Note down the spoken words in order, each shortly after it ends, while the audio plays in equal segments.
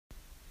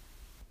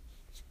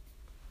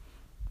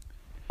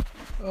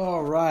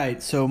All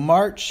right, so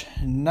March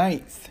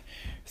 9th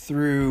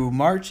through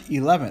March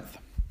 11th.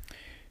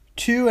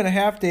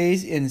 2.5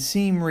 days in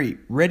Siem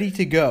Reap, ready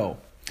to go.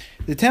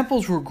 The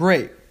temples were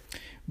great,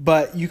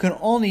 but you can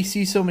only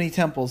see so many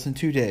temples in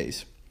 2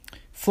 days.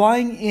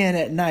 Flying in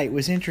at night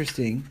was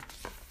interesting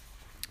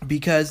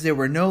because there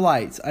were no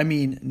lights. I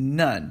mean,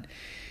 none.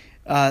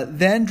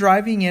 Then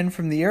driving in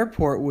from the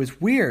airport was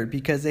weird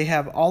because they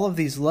have all of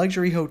these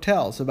luxury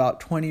hotels,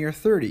 about 20 or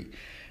 30.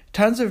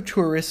 Tons of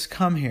tourists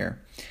come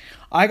here.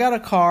 I got a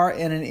car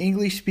and an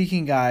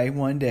English-speaking guy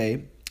one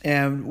day,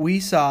 and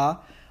we saw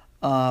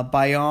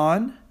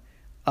Bayon,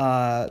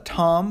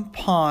 Tom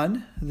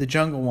Pond, the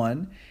jungle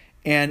one,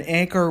 and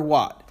Angkor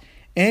Wat.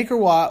 Angkor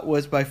Wat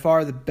was by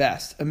far the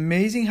best.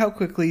 Amazing how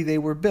quickly they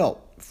were built,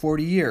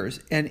 40 years,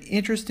 and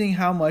interesting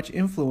how much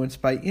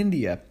influenced by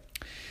India.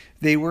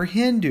 They were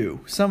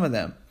Hindu, some of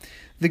them.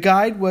 The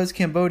guide was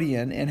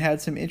Cambodian and had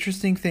some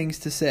interesting things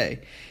to say.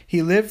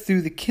 He lived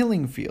through the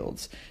killing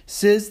fields.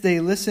 Says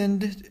they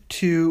listened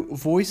to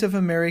Voice of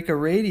America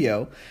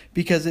radio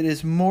because it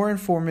is more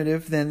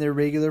informative than their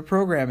regular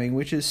programming,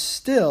 which is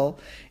still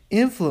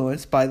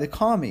influenced by the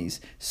commies.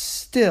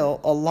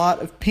 Still a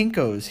lot of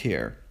pinkos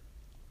here.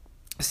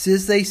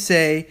 Says they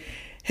say,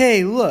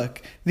 hey, look,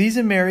 these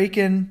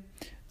American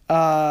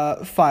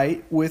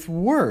fight with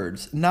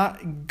words,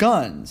 not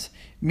guns,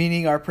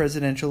 meaning our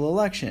presidential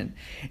election.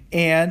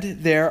 And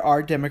there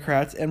are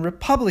Democrats and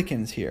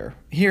Republicans here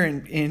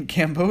in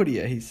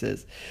Cambodia, he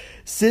says.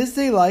 Says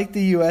they liked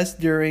the U.S.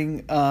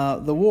 during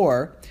the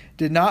war,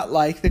 did not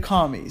like the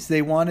commies.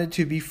 They wanted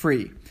to be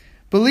free.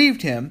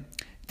 Believed him,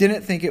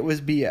 didn't think it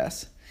was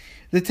BS.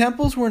 The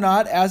temples were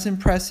not as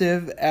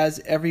impressive as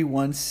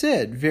everyone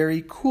said.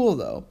 Very cool,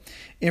 though.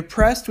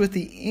 Impressed with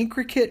the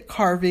intricate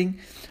carving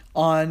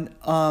on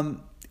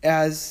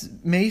as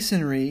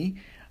masonry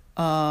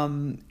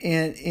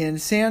in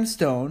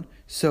sandstone,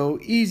 so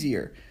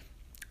easier.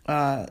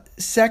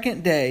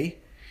 Second day,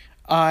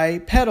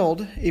 I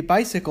pedaled a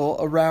bicycle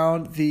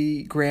around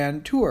the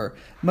Grand Tour.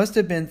 Must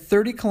have been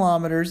 30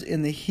 kilometers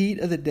in the heat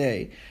of the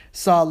day.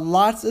 Saw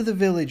lots of the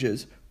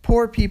villages,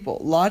 poor people,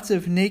 lots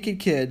of naked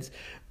kids,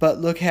 but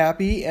look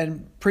happy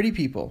and pretty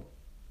people.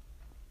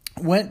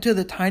 Went to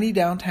the tiny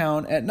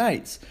downtown at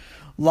nights.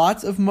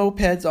 Lots of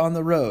mopeds on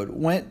the road.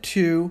 Went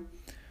to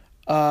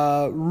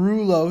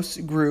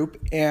Rulos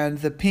Group and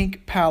the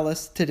Pink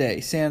Palace today,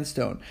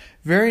 sandstone.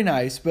 Very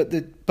nice,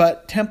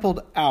 but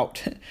templed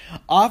out.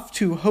 Off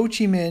to Ho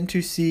Chi Minh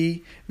to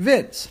see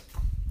Vince.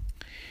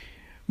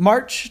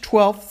 March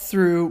 12th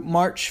through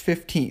March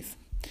 15th.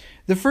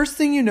 The first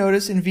thing you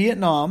notice in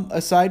Vietnam,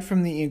 aside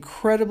from the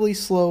incredibly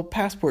slow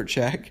passport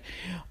check,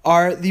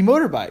 are the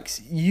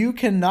motorbikes. You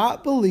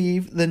cannot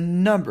believe the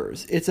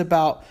numbers. It's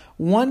about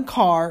 1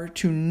 car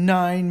to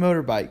 9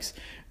 motorbikes.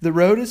 The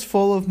road is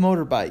full of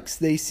motorbikes.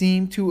 They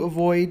seem to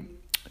avoid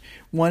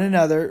one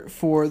another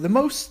for the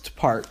most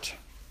part.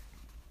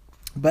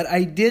 But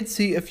I did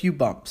see a few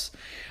bumps.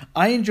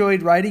 I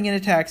enjoyed riding in a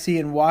taxi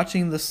and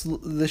watching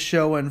the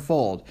show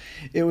unfold.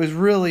 It was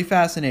really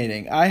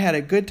fascinating. I had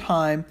a good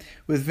time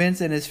with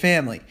Vince and his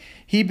family.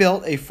 He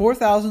built a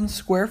 4,000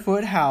 square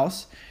foot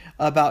house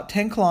about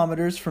 10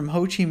 kilometers from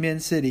Ho Chi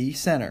Minh City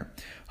Center.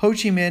 Ho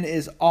Chi Minh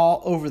is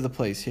all over the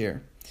place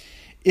here.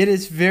 It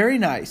is very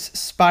nice.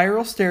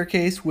 Spiral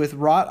staircase with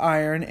wrought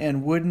iron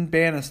and wooden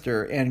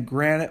banister and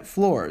granite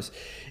floors.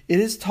 It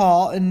is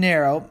tall and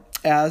narrow,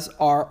 as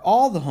are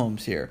all the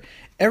homes here.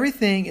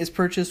 Everything is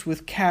purchased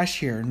with cash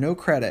here, no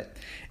credit.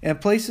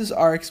 And places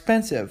are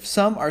expensive.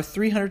 Some are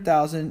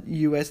 300,000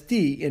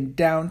 USD in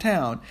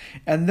downtown,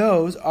 and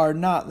those are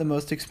not the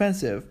most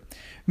expensive.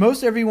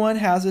 Most everyone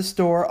has a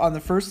store on the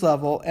first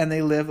level, and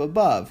they live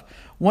above.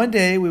 One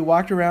day, we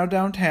walked around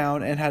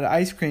downtown and had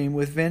ice cream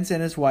with Vince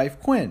and his wife,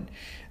 Quinn.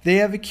 They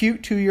have a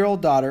cute 2-year-old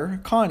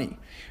daughter, Connie.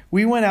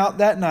 We went out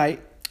that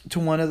night to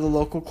one of the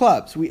local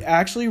clubs. We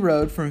actually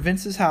rode from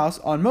Vince's house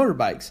on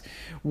motorbikes.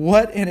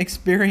 What an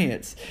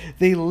experience.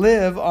 They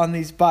live on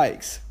these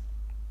bikes.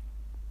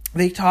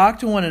 They talk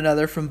to one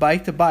another from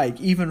bike to bike,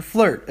 even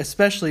flirt,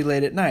 especially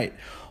late at night.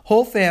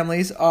 Whole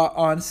families are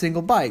on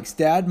single bikes.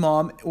 Dad,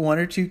 mom, 1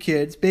 or 2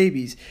 kids,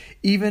 babies.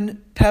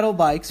 Even pedal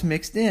bikes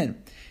mixed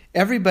in.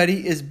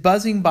 Everybody is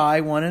buzzing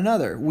by one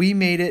another. We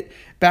made it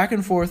back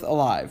and forth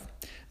alive.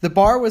 The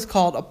bar was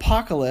called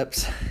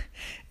Apocalypse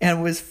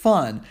and was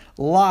fun.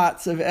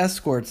 Lots of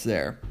escorts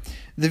there.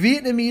 The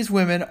Vietnamese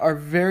women are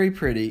very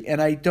pretty,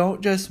 and I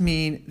don't just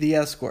mean the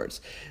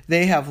escorts.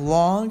 They have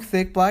long,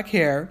 thick black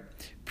hair,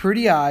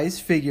 pretty eyes,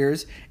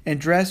 figures,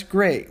 and dress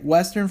great,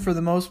 Western for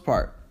the most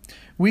part.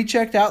 We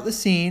checked out the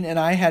scene, and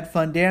I had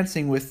fun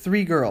dancing with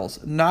 3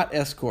 girls, not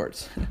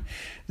escorts.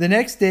 The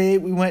next day,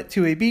 we went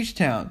to a beach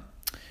town,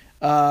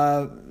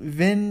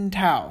 Vinh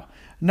Tao.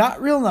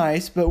 Not real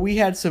nice, but we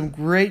had some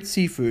great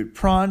seafood,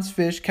 prawns,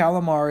 fish,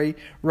 calamari,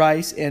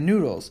 rice, and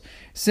noodles.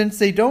 Since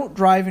they don't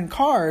drive in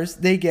cars,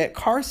 they get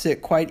car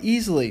sick quite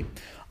easily.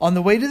 On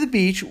the way to the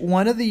beach,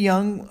 one of the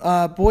young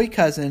boy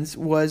cousins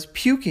was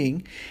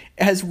puking,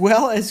 as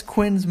well as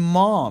Quinn's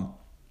mom.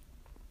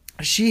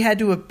 She had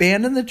to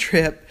abandon the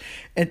trip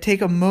and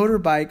take a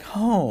motorbike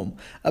home,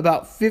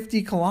 about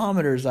 50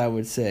 kilometers, I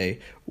would say.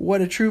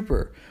 What a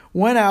trooper.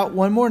 Went out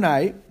one more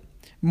night,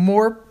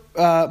 more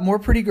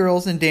pretty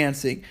girls and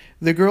dancing.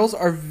 The girls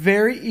are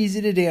very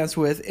easy to dance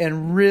with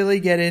and really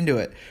get into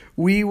it.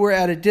 We were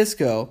at a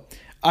disco.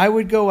 I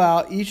would go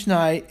out each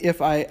night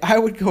if I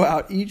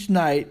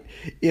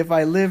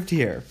lived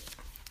here.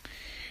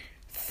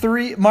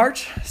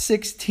 March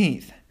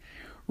 16th.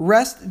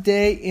 Rest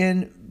day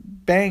in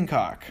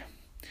Bangkok.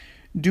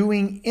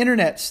 Doing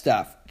internet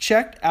stuff.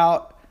 Checked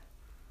out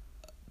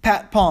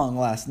Pat Pong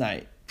last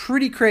night.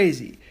 Pretty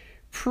crazy.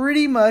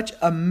 Pretty much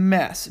a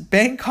mess.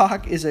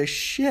 Bangkok is a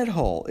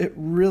shithole. It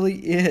really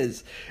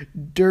is.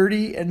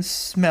 Dirty and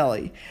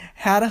smelly.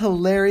 Had a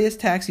hilarious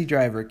taxi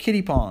driver,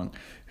 Kitty Pong,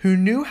 who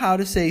knew how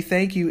to say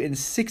thank you in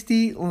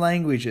 60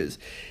 languages.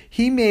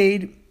 He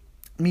made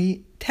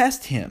me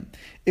test him.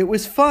 It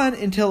was fun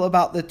until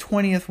about the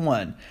 20th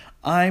one.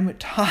 I'm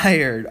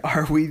tired.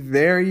 Are we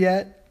there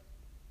yet?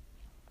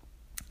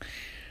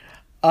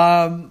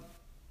 March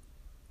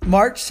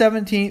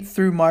 17th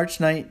through March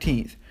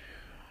 19th.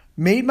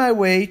 Made my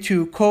way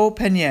to Koh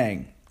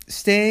Phangan,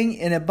 staying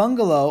in a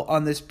bungalow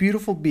on this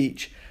beautiful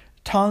beach,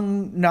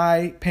 Tong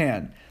Nai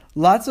Pan.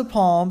 Lots of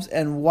palms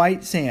and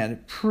white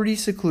sand, pretty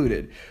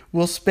secluded.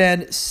 We'll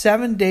spend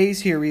 7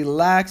 days here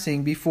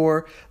relaxing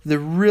before the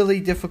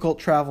really difficult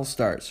travel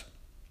starts.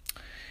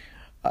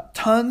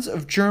 Tons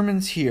of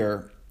Germans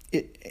here.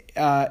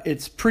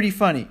 It's pretty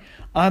funny.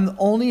 I'm the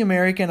only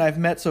American I've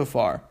met so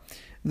far.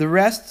 The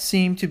rest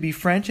seem to be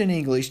French and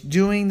English,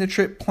 doing the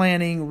trip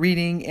planning,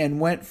 reading,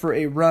 and went for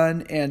a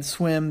run and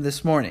swim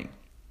this morning.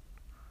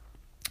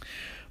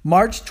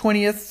 March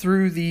 20th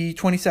through the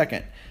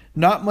 22nd.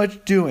 Not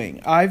much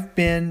doing. I've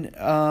been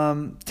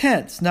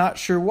tense, not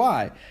sure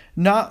why.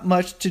 Not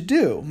much to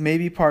do,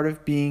 maybe part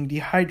of being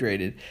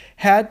dehydrated.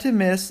 Had to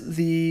miss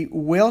the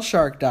whale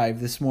shark dive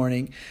this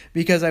morning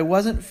because I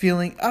wasn't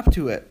feeling up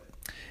to it.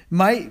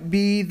 Might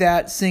be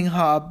that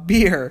Singha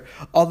beer,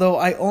 although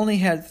I only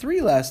had 3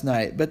 last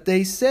night, but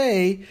they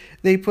say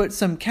they put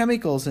some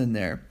chemicals in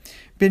there.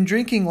 Been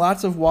drinking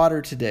lots of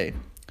water today.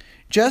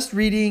 Just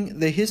reading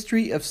the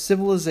history of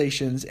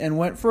civilizations and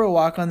went for a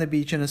walk on the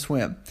beach and a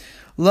swim.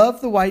 Love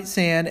the white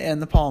sand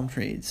and the palm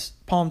trees.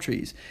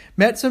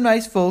 Met some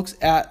nice folks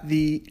at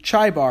the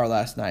chai bar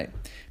last night.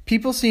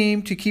 People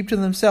seem to keep to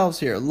themselves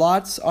here.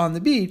 Lots on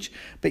the beach,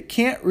 but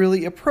can't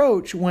really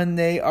approach when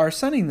they are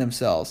sunning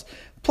themselves.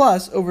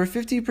 Plus, over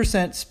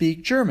 50%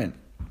 speak German.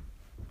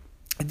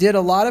 Did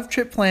a lot of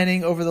trip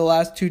planning over the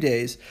last 2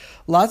 days.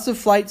 Lots of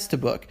flights to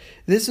book.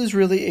 This is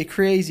really a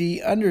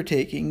crazy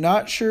undertaking.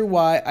 Not sure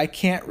why I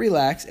can't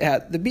relax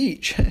at the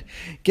beach.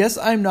 Guess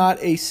I'm not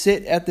a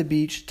sit at the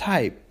beach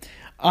type.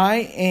 I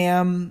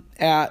am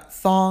at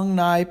Thong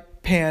Nai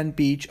Pan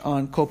Beach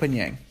on Koh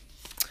Phangan.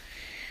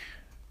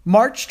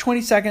 March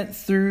 22nd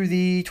through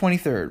the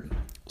 23rd.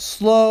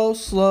 Slow.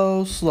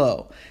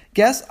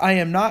 Guess I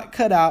am not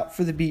cut out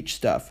for the beach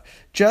stuff.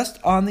 Just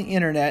on the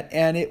internet,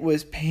 and it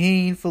was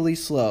painfully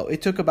slow.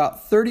 It took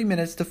about 30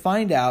 minutes to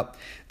find out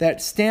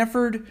that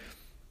Stanford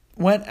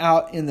went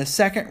out in the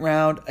second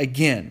round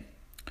again.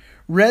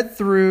 Read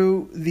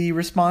through the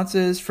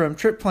responses from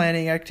trip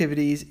planning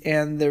activities,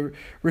 and the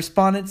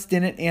respondents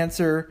didn't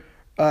answer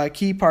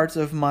key parts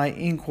of my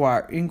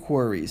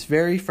inquiries.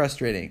 Very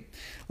frustrating.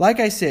 Like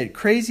I said,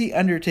 crazy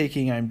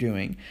undertaking I'm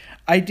doing.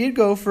 I did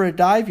go for a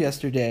dive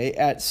yesterday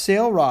at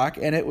Sail Rock,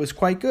 and it was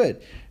quite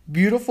good.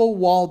 Beautiful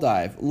wall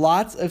dive,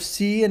 lots of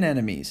sea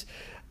anemones,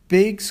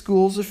 big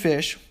schools of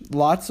fish,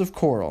 lots of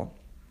coral.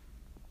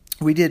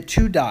 We did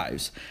 2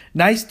 dives.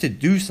 Nice to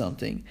do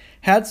something.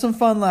 Had some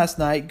fun last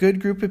night. Good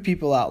group of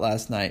people out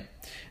last night.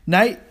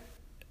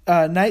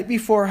 Night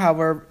before,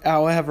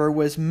 however,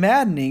 was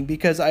maddening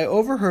because I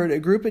overheard a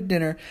group at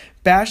dinner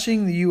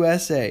bashing the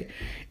USA.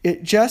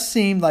 It just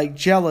seemed like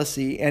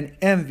jealousy and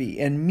envy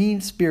and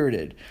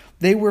mean-spirited.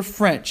 They were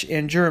French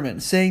and German,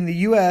 saying the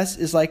U.S.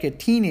 is like a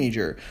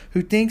teenager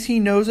who thinks he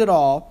knows it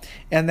all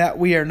and that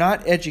we are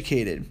not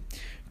educated.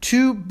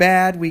 Too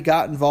bad we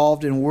got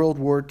involved in World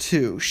War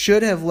II.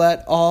 Should have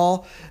let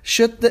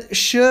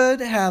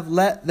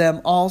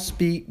them all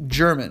speak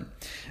German.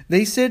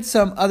 They said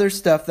some other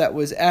stuff that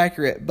was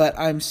accurate, but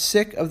I'm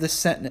sick of the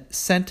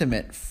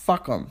sentiment.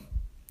 Fuck 'em.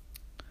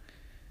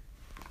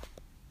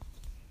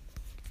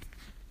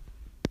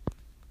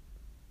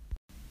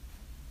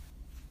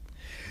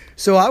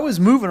 So I was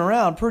moving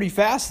around pretty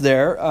fast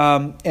there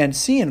and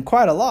seeing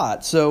quite a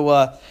lot. So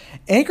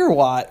Angkor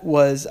Wat it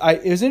was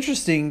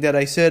interesting that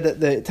I said that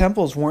the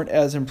temples weren't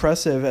as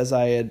impressive as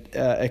I had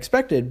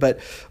expected,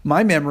 but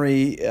my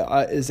memory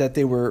is that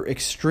they were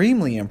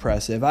extremely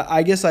impressive.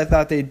 I guess I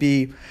thought they'd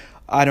be,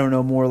 I don't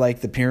know, more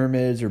like the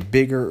pyramids or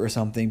bigger or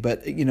something.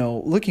 But,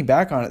 looking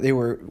back on it, they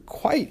were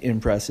quite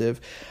impressive.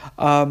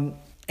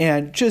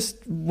 And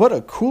just what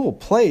a cool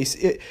place.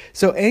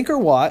 So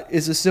Angkor Wat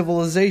is a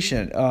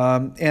civilization,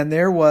 and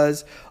there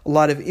was a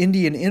lot of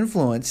Indian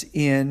influence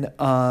in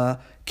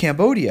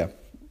Cambodia.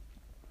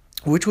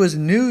 which was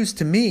news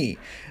to me.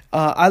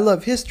 I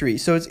love history,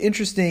 so it's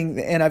interesting,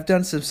 and I've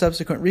done some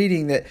subsequent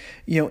reading that,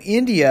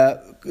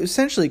 India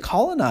essentially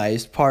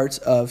colonized parts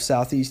of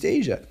Southeast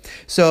Asia.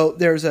 So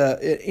there's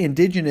a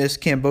indigenous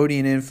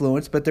Cambodian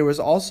influence, but there was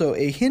also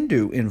a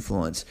Hindu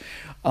influence.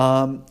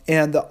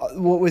 And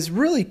what was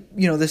really,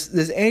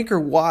 this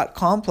Angkor Wat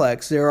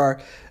complex, there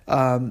are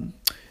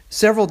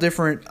several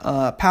different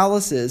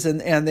palaces,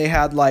 and they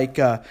had like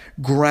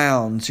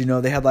grounds.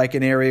 They had like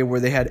an area where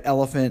they had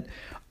elephant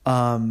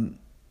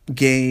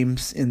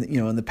games in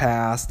the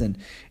past, and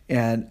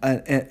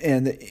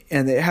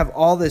they have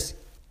all this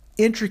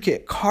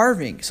intricate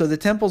carving. So the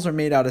temples are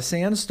made out of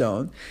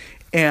sandstone,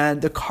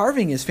 and the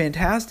carving is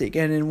fantastic.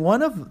 And in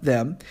one of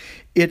them,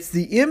 it's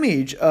the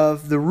image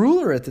of the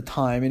ruler at the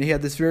time, and he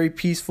had this very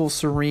peaceful,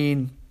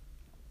 serene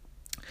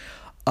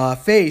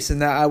face,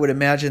 and that I would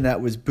imagine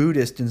that was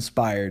Buddhist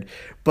inspired.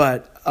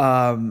 But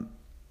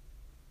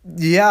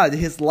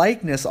his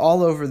likeness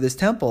all over this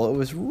temple, it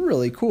was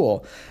really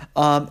cool.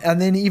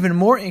 And then even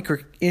more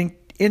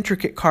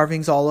intricate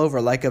carvings all over,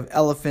 like of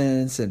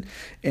elephants and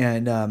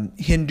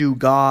Hindu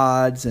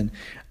gods, and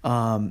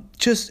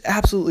just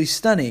absolutely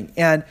stunning.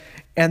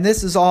 And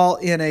this is all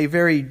in a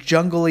very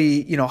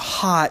jungly,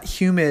 hot,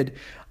 humid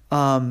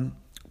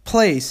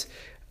place.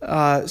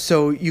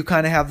 So you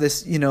kind of have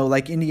this,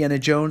 like Indiana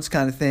Jones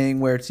kind of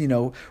thing where it's,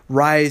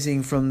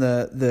 rising from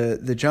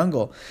the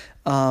jungle.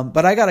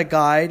 But I got a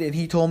guide, and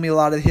he told me a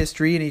lot of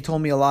history, and he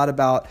told me a lot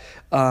about,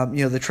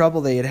 the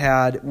trouble they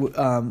had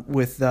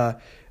with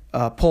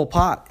Pol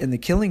Pot in the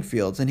killing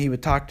fields. And he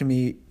would told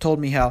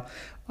me how,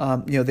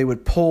 they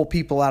would pull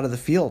people out of the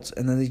fields,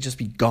 and then they'd just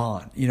be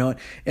gone,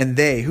 and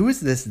who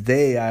is this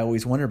they? I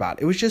always wonder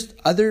about. It was just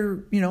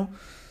other,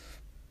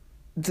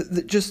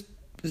 just,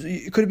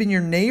 it could have been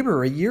your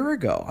neighbor a year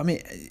ago. I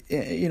mean,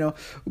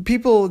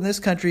 people in this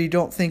country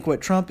don't think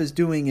what Trump is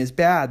doing is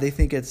bad. They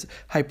think it's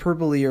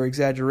hyperbole or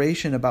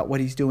exaggeration about what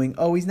he's doing.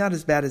 Oh, he's not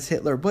as bad as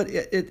Hitler, but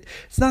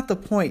it's not the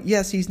point.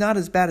 Yes, he's not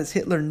as bad as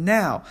Hitler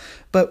now,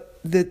 but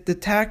the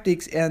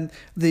tactics and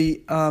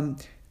the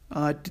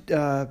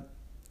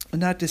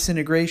not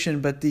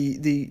disintegration, but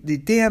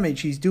the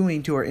damage he's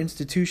doing to our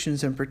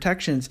institutions and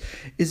protections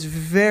is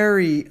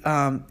very,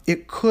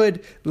 it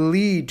could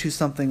lead to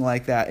something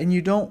like that. And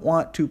you don't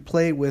want to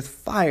play with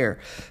fire.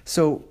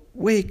 So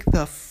wake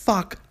the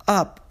fuck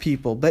up,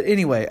 people. But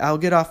anyway, I'll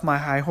get off my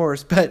high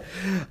horse. But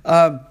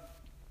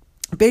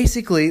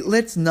basically,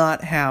 let's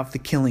not have the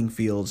killing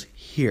fields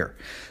here.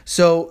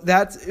 So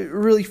that's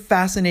really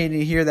fascinating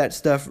to hear that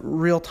stuff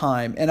real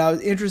time. And I was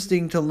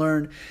interesting to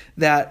learn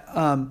that,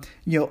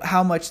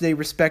 how much they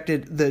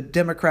respected the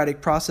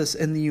democratic process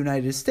in the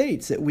United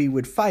States, that we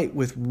would fight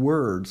with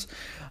words.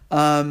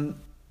 And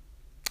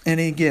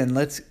again,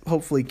 let's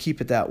hopefully keep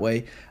it that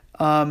way.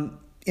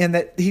 And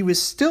that he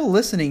was still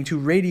listening to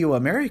Radio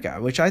America,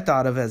 which I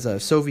thought of as a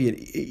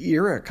Soviet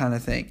era kind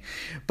of thing.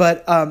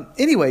 But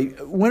anyway,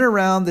 went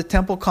around the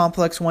temple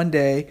complex one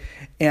day,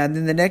 and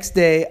then the next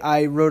day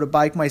I rode a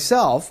bike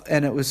myself,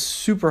 and it was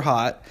super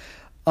hot.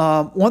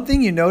 One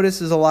thing you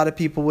notice is a lot of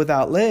people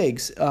without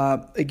legs,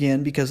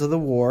 again, because of the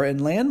war and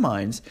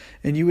landmines.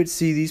 And you would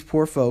see these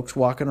poor folks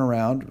walking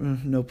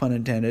around, no pun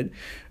intended,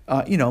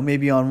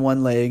 maybe on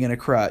one leg and a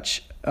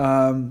crutch.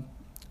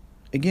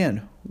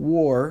 Again,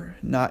 war,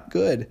 not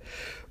good.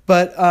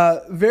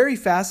 But very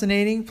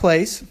fascinating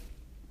place.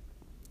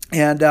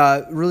 And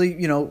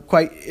really,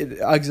 quite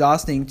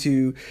exhausting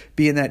to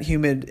be in that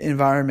humid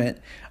environment.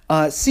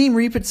 Siem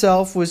Reap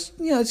itself was,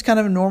 it's kind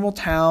of a normal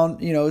town.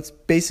 It's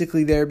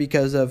basically there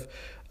because of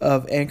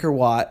Angkor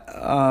Wat.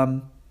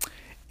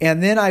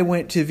 And then I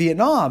went to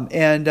Vietnam,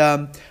 and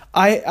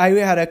I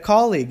had a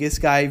colleague, this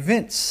guy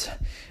Vince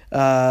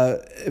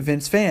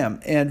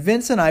Pham, and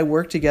Vince and I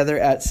worked together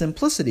at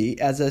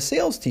Simplicity as a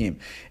sales team.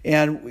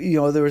 And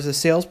there was a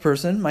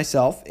salesperson,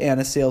 myself, and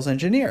a sales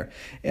engineer.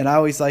 And I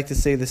always like to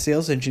say the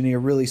sales engineer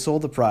really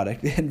sold the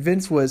product. And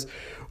Vince was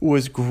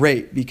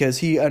great because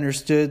he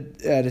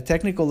understood at a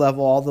technical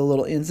level all the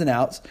little ins and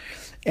outs.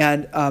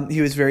 And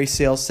he was very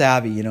sales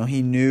savvy.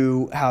 He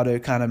knew how to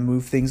kind of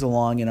move things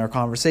along in our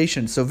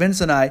conversation. So Vince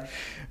and I,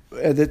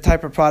 the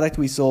type of product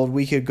we sold,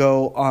 we could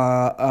go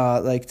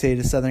like say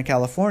to Southern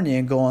California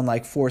and go on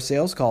like 4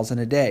 sales calls in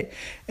a day.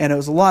 And it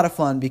was a lot of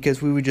fun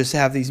because we would just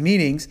have these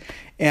meetings,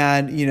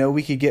 and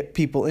we could get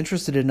people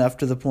interested enough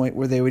to the point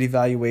where they would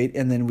evaluate,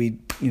 and then we'd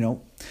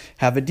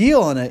have a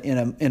deal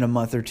in a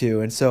month or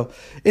two. And so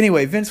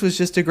anyway, Vince was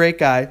just a great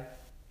guy.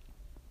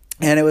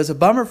 And it was a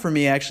bummer for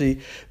me,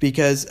 actually,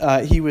 because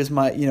he was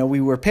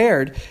we were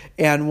paired.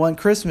 And one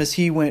Christmas,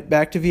 he went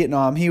back to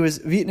Vietnam. He was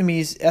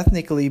Vietnamese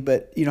ethnically,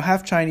 but,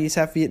 half Chinese,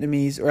 half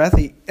Vietnamese, or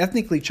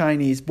ethnically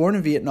Chinese, born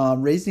in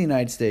Vietnam, raised in the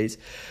United States.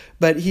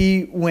 But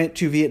he went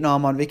to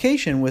Vietnam on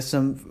vacation with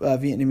some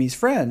Vietnamese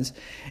friends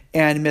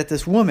and met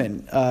this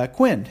woman,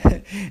 Quinn.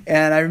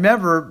 And I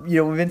remember,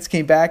 when Vince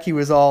came back, he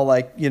was all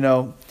like,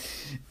 in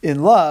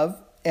love.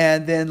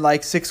 And then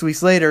like 6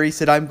 weeks later, he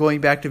said, I'm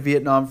going back to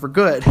Vietnam for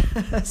good.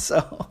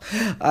 So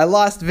I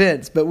lost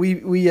Vince, but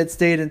we had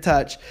stayed in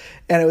touch.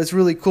 And it was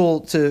really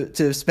cool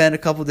to spend a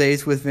couple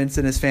days with Vince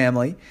and his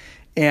family.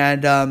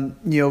 And,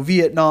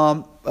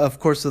 Vietnam, of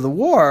course, of the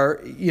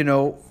war,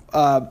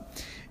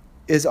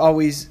 is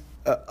always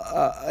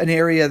an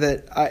area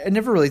that I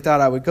never really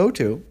thought I would go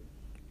to.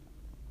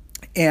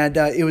 And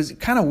it was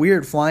kind of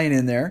weird flying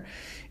in there.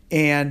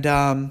 And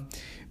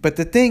but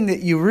the thing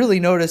that you really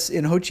notice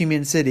in Ho Chi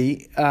Minh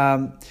City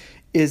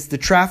is the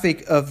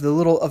traffic of the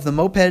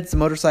mopeds, the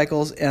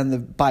motorcycles, and the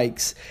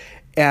bikes.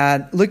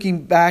 And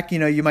looking back,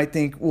 you might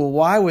think, well,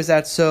 why was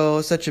that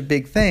such a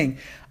big thing?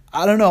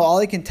 I don't know. All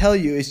I can tell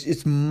you is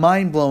it's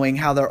mind-blowing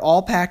how they're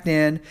all packed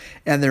in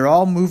and they're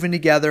all moving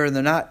together and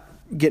they're not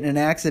getting in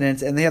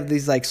accidents, and they have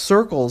these like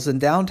circles in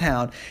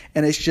downtown,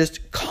 and it's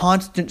just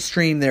constant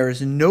stream. There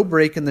is no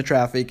break in the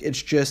traffic.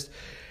 It's just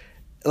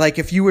like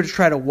if you were to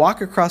try to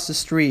walk across the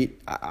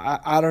street,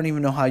 I don't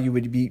even know how you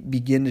would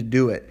begin to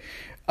do it.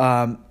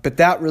 But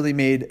that really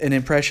made an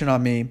impression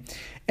on me.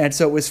 And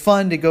so it was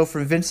fun to go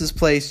from Vince's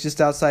place just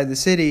outside the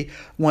city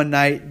one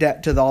night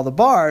to all the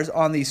bars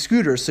on these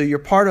scooters. So you're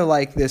part of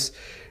like this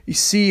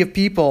sea of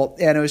people,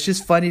 and it was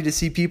just funny to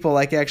see people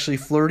like actually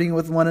flirting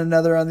with one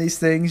another on these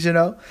things,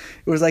 It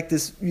was like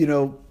this,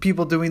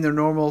 people doing their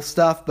normal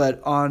stuff,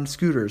 but on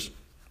scooters.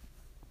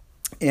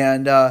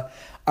 And I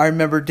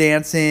remember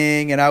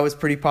dancing, and I was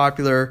pretty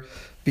popular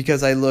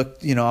because I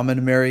looked, I'm an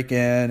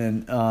American,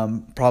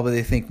 and probably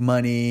they think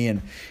money.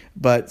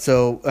 But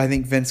so I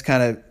think Vince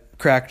kind of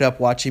cracked up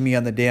watching me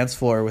on the dance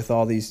floor with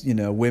all these,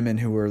 women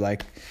who were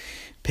like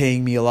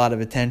paying me a lot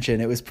of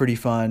attention. It was pretty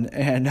fun.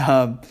 And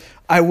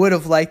I would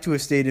have liked to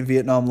have stayed in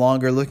Vietnam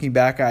longer. Looking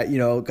back,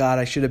 God,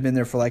 I should have been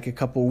there for like a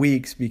couple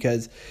weeks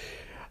because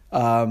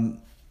I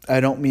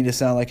don't mean to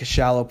sound like a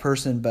shallow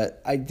person, but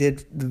I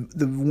did.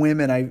 The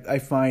women I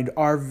find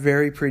are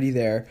very pretty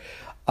there.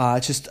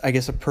 It's just, I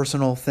guess, a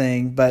personal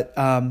thing. But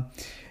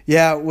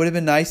it would have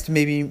been nice to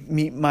maybe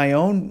meet my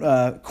own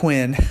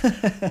Quinn.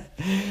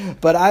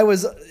 But I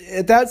was,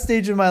 at that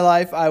stage in my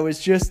life, I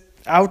was just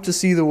out to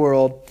see the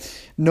world.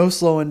 No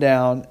slowing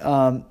down,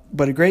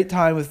 but a great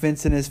time with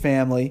Vince and his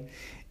family.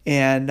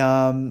 And,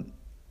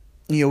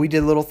 we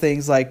did little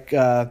things like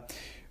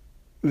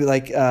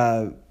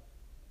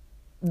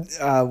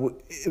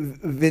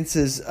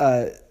Vince's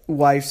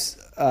wife's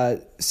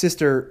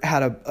sister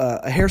had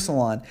a hair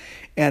salon,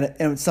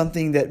 and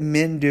something that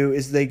men do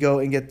is they go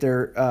and get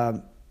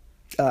their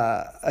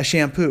a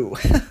shampoo.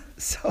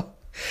 So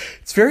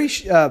it's very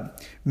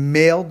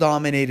male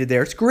dominated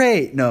there. It's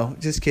great. No,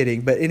 just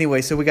kidding. But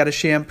anyway, so we got a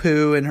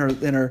shampoo, and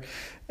her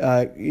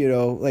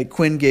like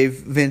Quinn gave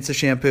Vince a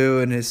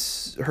shampoo, and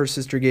her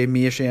sister gave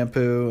me a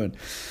shampoo, and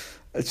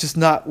it's just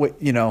not what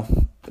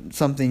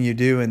something you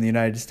do in the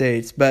United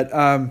States. But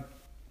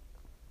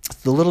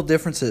the little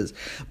differences.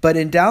 But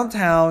in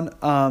downtown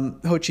Ho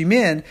Chi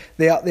Minh,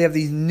 they have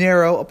these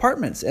narrow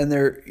apartments, and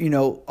they're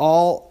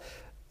all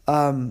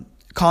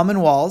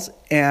common walls,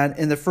 and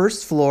in the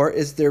first floor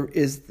is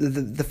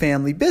the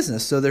family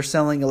business. So they're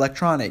selling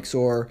electronics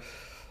or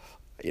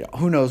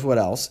who knows what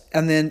else.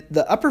 And then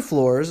the upper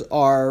floors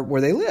are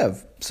where they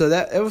live. So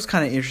it was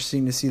kind of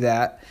interesting to see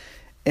that.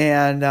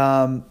 And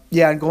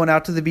and going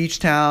out to the beach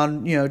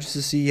town, just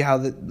to see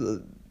how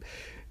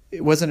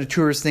it wasn't a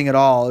tourist thing at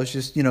all. It was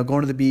just,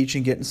 going to the beach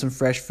and getting some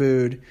fresh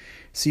food,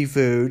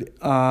 seafood.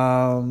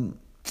 And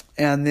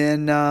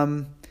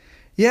then,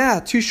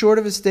 too short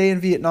of a stay in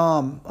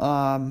Vietnam.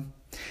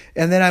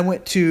 And then I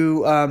went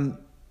to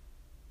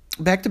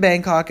back to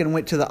Bangkok and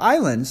went to the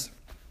islands.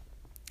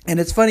 And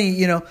it's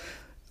funny,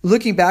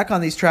 looking back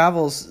on these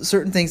travels,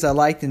 certain things I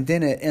liked and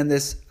didn't. And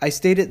I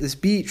stayed at this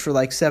beach for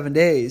like 7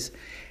 days,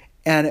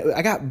 and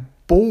I got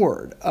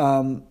bored.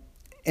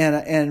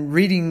 And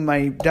reading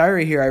my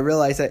diary here, I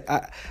realized it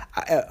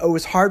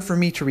was hard for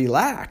me to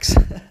relax.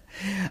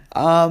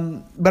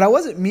 But I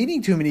wasn't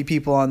meeting too many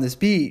people on this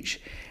beach.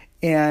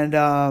 And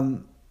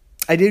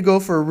I did go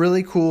for a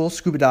really cool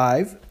scuba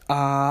dive.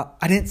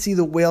 I didn't see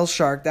the whale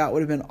shark. That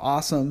would have been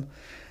awesome.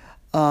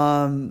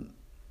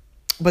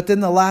 But then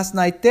the last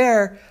night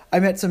there, I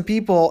met some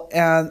people,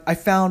 and I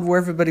found where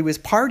everybody was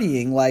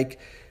partying. Like,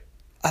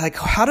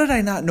 how did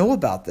I not know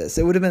about this?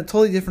 It would have been a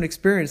totally different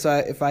experience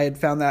if I had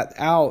found that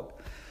out,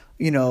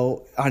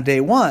 on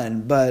day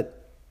one.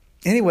 But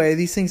anyway,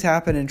 these things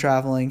happen in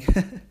traveling.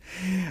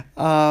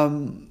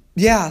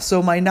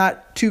 So my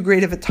not too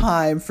great of a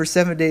time for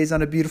 7 days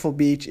on a beautiful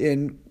beach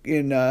in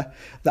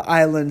the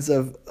islands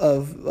of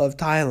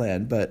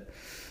Thailand. But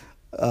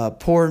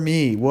poor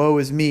me, woe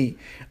is me.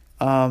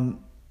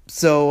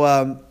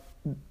 So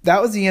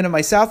that was the end of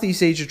my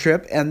Southeast Asia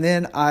trip, and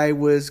then I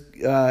was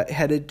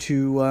headed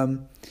to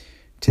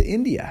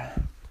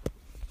India.